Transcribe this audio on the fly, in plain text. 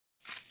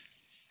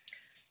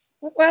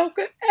Well,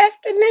 good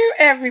afternoon,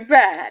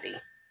 everybody.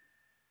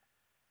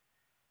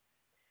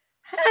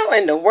 How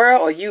in the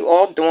world are you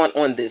all doing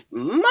on this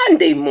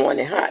Monday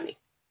morning, honey?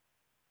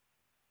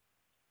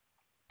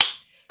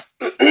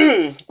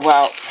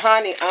 Well,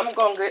 honey, I'm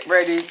gonna get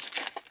ready.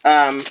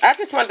 I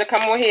just wanted to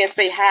come on here and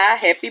say hi,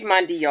 happy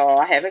Monday, y'all.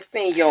 I haven't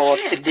seen y'all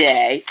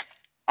today.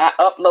 I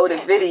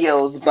uploaded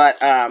videos, but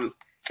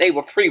they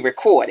were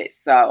pre-recorded,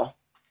 so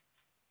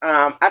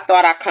I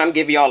thought I'd come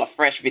give y'all a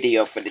fresh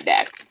video for the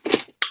day.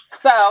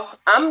 So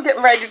I'm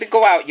getting ready to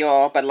go out,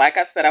 y'all. But like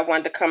I said, I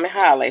wanted to come and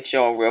holler at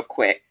y'all real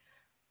quick.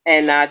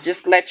 And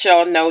just let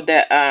y'all know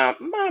that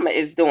Mama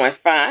is doing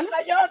fine.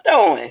 How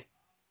y'all doing?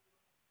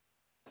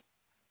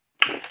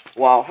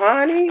 Well,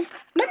 honey,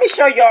 let me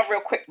show y'all real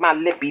quick my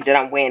lippy that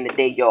I'm wearing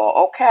today,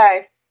 y'all.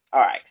 Okay.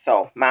 All right.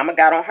 So Mama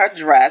got on her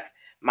dress.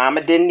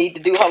 Mama didn't need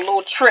to do her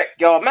little trick,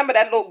 y'all. Remember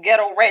that little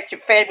ghetto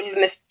ratchet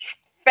fabulous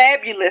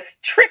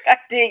trick I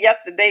did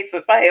yesterday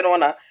since I had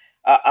on a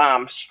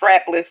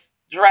strapless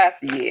dress?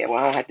 Yeah. Well,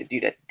 I don't have to do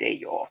that today,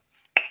 y'all.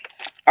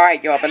 All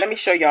right, y'all. But let me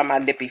show y'all my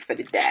lippy for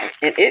the day,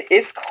 and it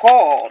is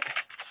called.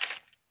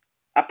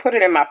 I put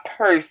it in my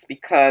purse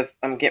because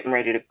I'm getting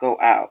ready to go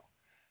out.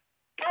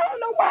 I don't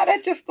know why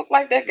that just looked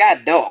like that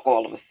got dark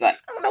all of a sudden.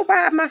 I don't know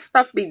why my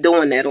stuff be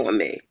doing that on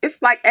me.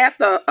 It's like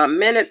after a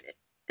minute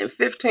and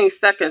 15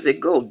 seconds, it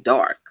go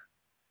dark.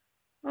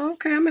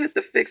 Okay, I'm gonna have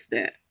to fix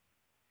that.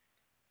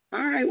 All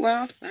right,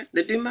 well, I have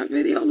to do my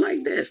video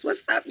like this.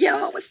 What's up,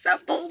 y'all? What's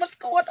up, boo? What's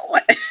going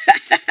on?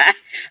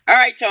 All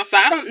right, y'all. So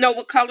I don't know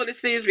what color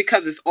this is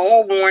because it's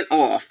all worn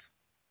off.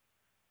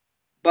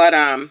 But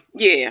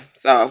yeah,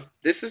 so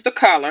this is the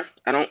color.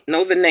 I don't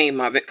know the name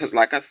of it because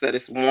like I said,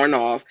 it's worn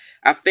off.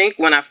 I think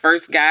when I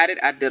first got it,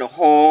 I did a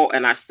haul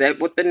and I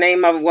said what the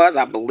name of it was,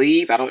 I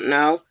believe. I don't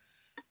know.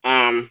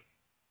 Um,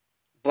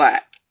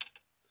 but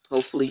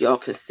hopefully y'all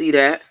can see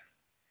that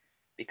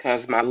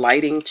because my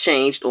lighting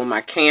changed on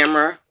my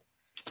camera.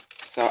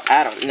 So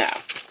I don't know.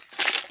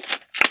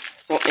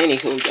 So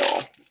anywho,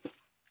 y'all,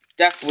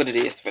 that's what it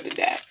is for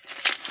today.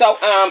 So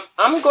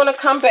I'm gonna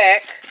come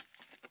back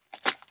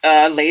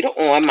later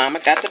on. Mama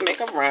got to make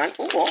a run.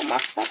 Oh, all my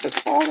stuff is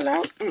falling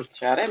out.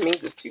 Child, that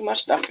means there's too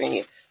much stuff in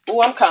here.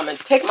 Oh, I'm coming.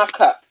 Take my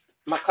cup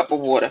of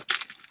water,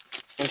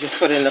 and just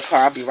put it in the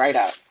car. I'll be right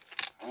out.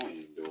 I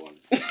ain't doing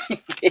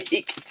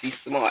it. He's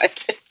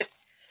smart.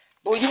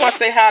 Boy, you want to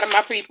say hi to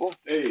my people?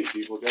 Hey,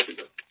 people, got to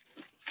go.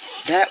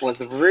 That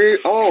was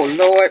rude. Oh,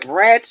 Lord,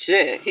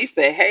 ratchet. He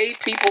said, hey,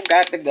 people,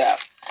 got to go.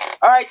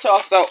 All right, y'all.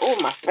 So, oh,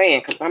 my fan,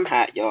 because I'm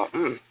hot, y'all.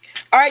 All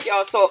right,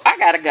 y'all. So, I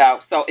got to go.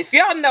 So, if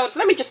y'all notice,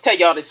 let me just tell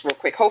y'all this real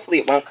quick. Hopefully,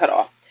 it won't cut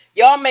off.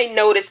 Y'all may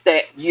notice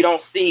that you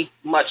don't see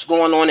much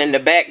going on in the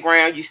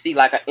background. You see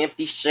like an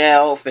empty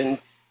shelf and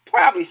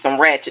probably some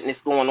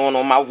ratchetness going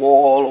on my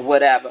wall or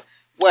whatever.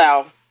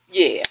 Well,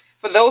 yeah.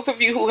 For those of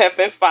you who have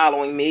been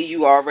following me,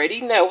 you already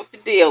know what the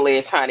deal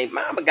is, honey.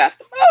 Mama got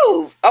to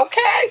move,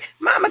 okay?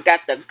 Mama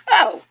got to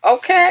go,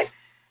 okay?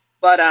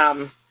 But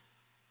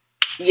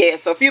yeah.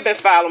 So if you've been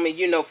following me,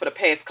 you know for the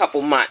past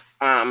couple months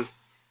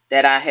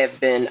that I have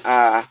been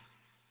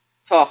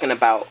talking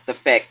about the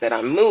fact that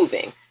I'm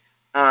moving.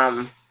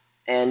 Um,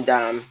 and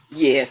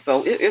yeah.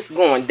 So it's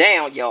going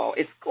down, y'all.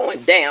 It's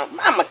going down.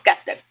 Mama got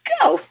to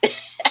go.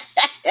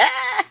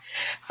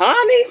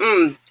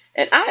 Honey,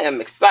 and I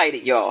am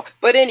excited, y'all.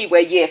 But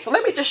anyway, yeah, so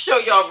let me just show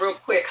y'all real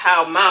quick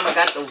how Mama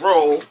got the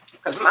roll.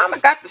 Because Mama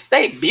got to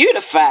stay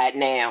beautified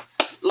now.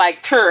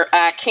 Like her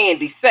eye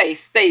candy say,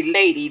 stay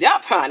ladied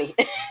up, honey.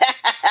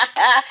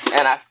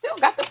 And I still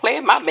got to play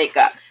in my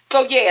makeup.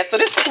 So yeah, so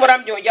this is what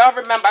I'm doing. Y'all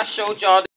remember I showed y'all